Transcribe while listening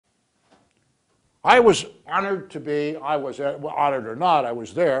I was honored to be, well, honored or not, I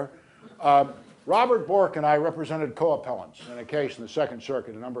was there. Robert Bork and I represented co-appellants in a case in the Second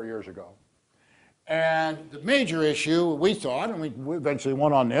Circuit a number of years ago. And the major issue, we thought, and we eventually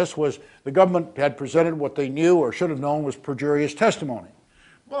won on this, was the government had presented what they knew or should have known was perjurious testimony.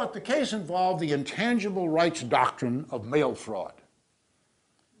 But the case involved the intangible rights doctrine of mail fraud.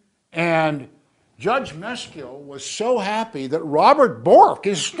 And Judge Meskill was so happy that Robert Bork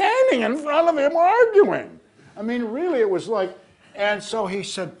is standing in front of him arguing. I mean, really, it was like, and so he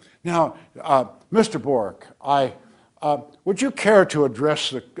said, now, Mr. Bork, would you care to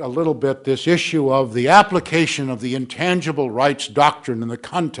address a little bit this issue of the application of the intangible rights doctrine in the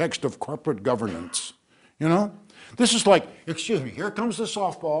context of corporate governance? You know, this is like, excuse me, here comes the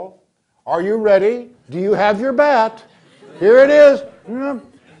softball. Are you ready? Do you have your bat? Here it is.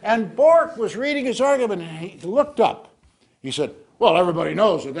 And Bork was reading his argument, and he looked up. He said, well, everybody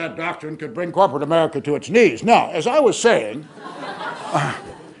knows that that doctrine could bring corporate America to its knees. Now, as I was saying,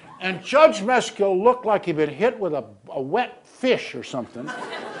 and Judge Meskill looked like he'd been hit with a wet fish or something,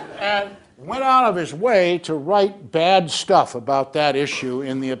 and went out of his way to write bad stuff about that issue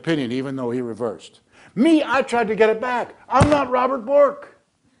in the opinion, even though he reversed. Me, I tried to get it back. I'm not Robert Bork.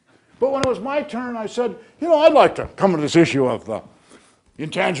 But when it was my turn, I said, you know, I'd like to come to this issue of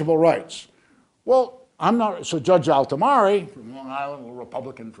intangible rights. Well, I'm not, so Judge Altamari from Long Island, a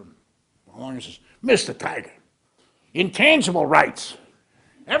Republican from Long Island, says, Mr. Tigar, intangible rights.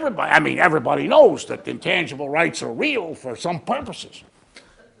 Everybody knows that intangible rights are real for some purposes.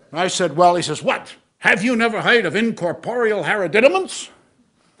 And I said, well, he says, what? Have you never heard of incorporeal hereditament?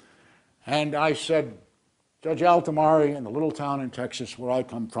 And I said, Judge Altamari, in the little town in Texas where I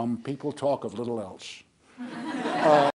come from, people talk of little else.